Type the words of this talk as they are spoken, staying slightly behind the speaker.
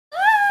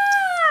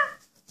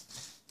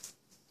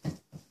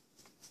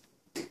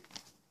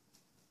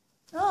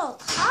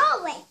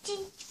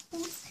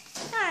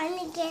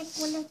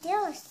one of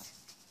those.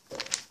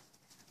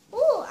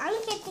 Ooh, I'm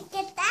going to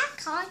get that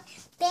car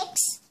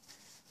fixed.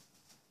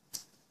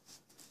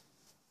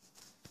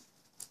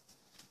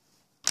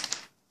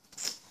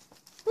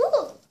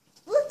 Ooh,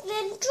 look,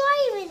 they're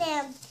driving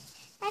them.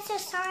 That's a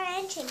star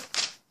engine.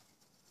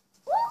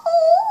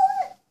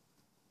 Ooh,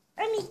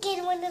 let me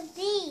get one of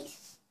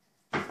these.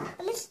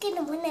 I'm just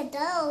getting one of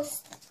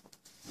those.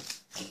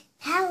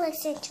 How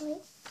essentially.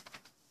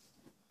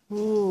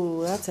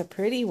 Ooh, that's a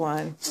pretty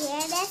one.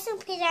 Yeah, that's a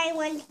pretty I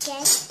want to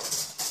get.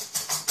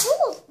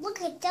 Ooh,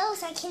 look at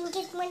those. I can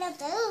get one of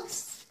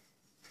those.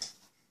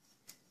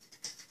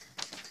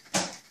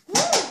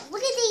 Ooh,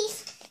 look at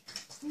these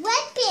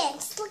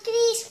weapons. Look at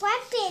these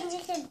weapons.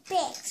 You can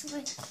fix.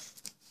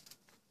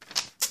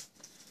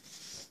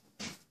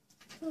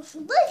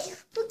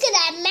 Look at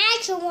that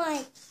magic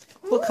one.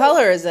 What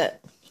color is it?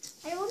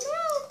 I don't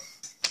know.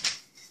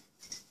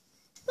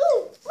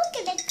 Ooh, look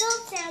at the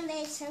goat down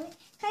there, Summer.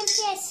 Come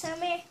here,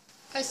 Summer.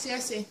 I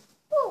see.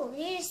 Ooh,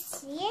 you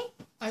see it?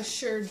 I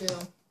sure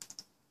do.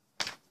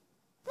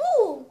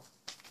 Ooh,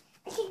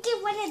 I can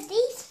get one of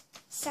these,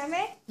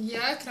 Summer.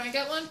 Yeah, can I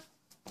get one?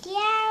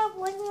 Yeah,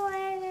 one more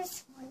of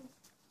this one.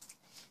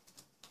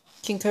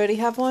 Can Cody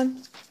have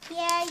one?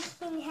 Yeah, you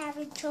can have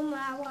it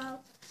tomorrow.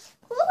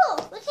 Ooh,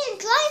 look at him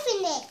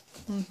driving it.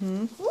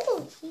 Mm-hmm.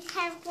 Ooh, you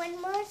have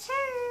one more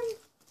turn.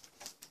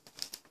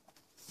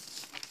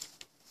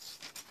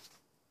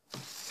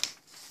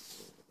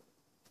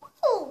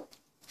 Ooh,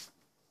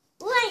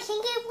 I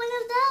can get one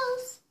of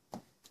those.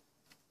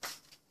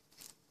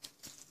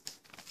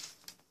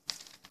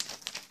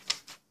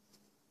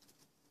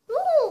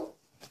 Ooh,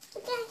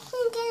 look, I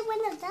can get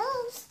one of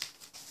those.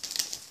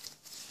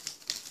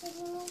 Do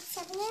you need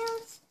something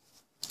else?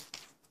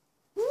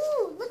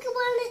 Ooh, look at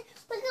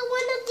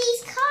one of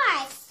these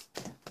cars.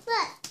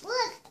 Look.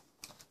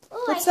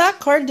 Ooh, What's that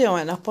car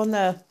doing up on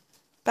the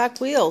back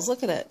wheels?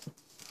 Look at it.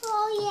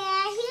 Oh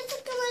yeah, here's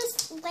a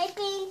little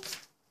wiping.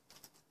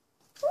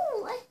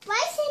 Ooh,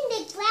 why's in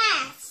the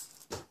grass?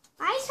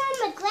 Why's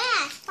on the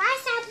grass?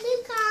 Why's that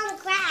blue car on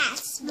the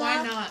grass? Why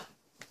not?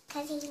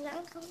 Because he's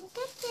not going to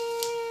get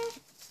there.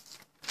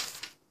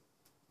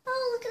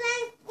 Oh, look at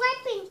that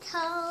wiping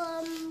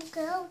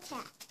girl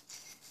cat.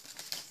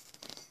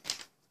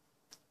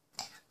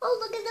 Oh,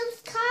 look at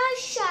those car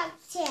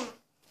shocks here.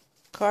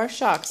 Car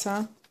shocks,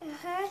 huh?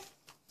 Uh-huh.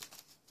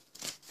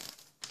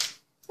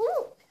 Ooh,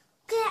 look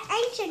at that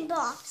engine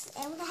box.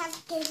 And we'll have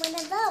to get one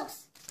of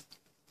those.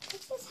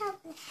 Let's just have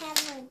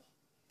one.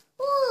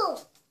 Ooh,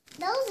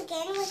 those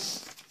again.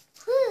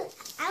 Ooh,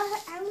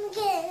 I'm going to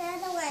get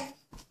another one.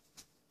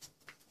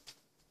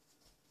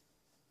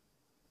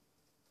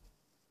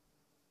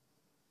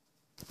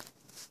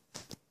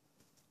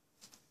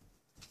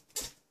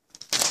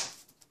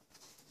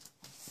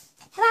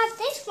 How about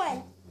this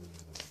one?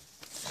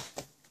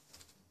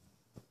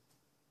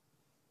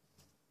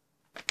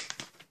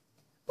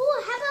 Ooh,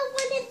 how about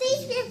one of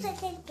these wheels I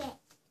can get?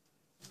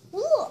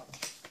 Look,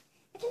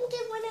 I can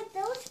get one of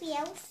those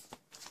wheels.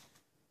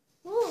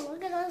 Ooh,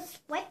 look at those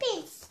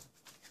weapons.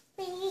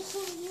 Wait, you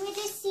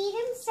just see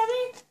them,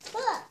 Summer?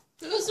 Look.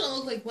 Those don't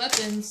look like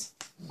weapons.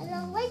 I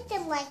don't like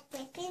them like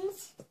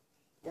weapons.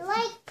 They're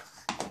like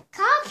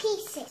car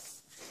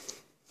pieces.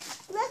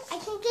 Look, I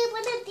can get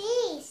one of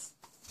these.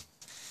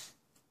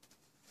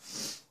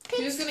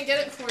 Who's gonna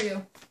get it for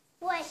you?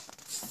 What?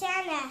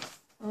 Santa.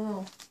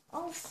 Oh.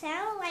 Oh,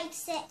 Santa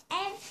likes it.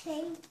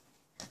 Everything.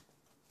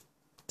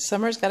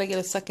 Summer's got to get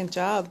a second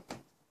job.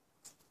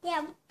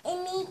 Yeah,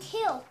 and me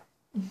too.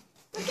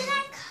 Look at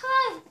that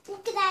car.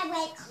 Look at that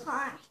red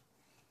car.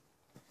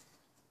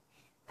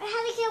 I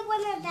have to get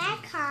one of that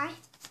car.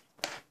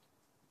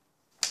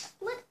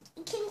 Look,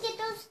 you can get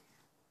those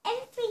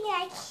everything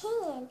I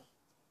can.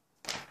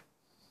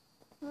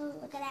 Ooh,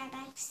 look at that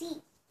back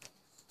seat.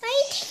 Why are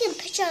you taking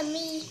a picture of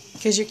me?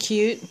 Because you're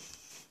cute.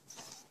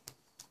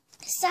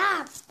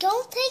 Stop.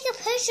 Don't take a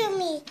picture of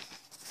me.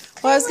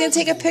 Well, I was going to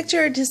take a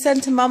picture to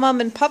send to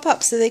Mom and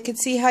Pop-Up so they could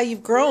see how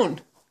you've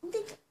grown.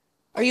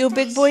 Are you a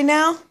big boy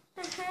now?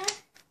 Uh-huh.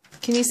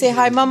 Can you say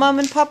hi, Mom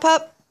and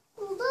Pop-Up?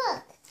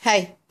 Look.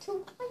 Hey,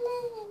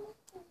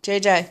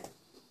 JJ.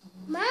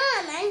 Mom,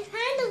 I'm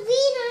trying to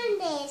read on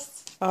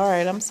this. All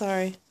right, I'm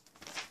sorry.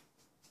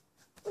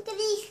 Look at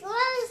these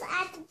clothes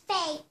at the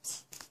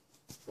bait.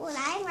 Well,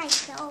 I like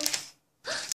those.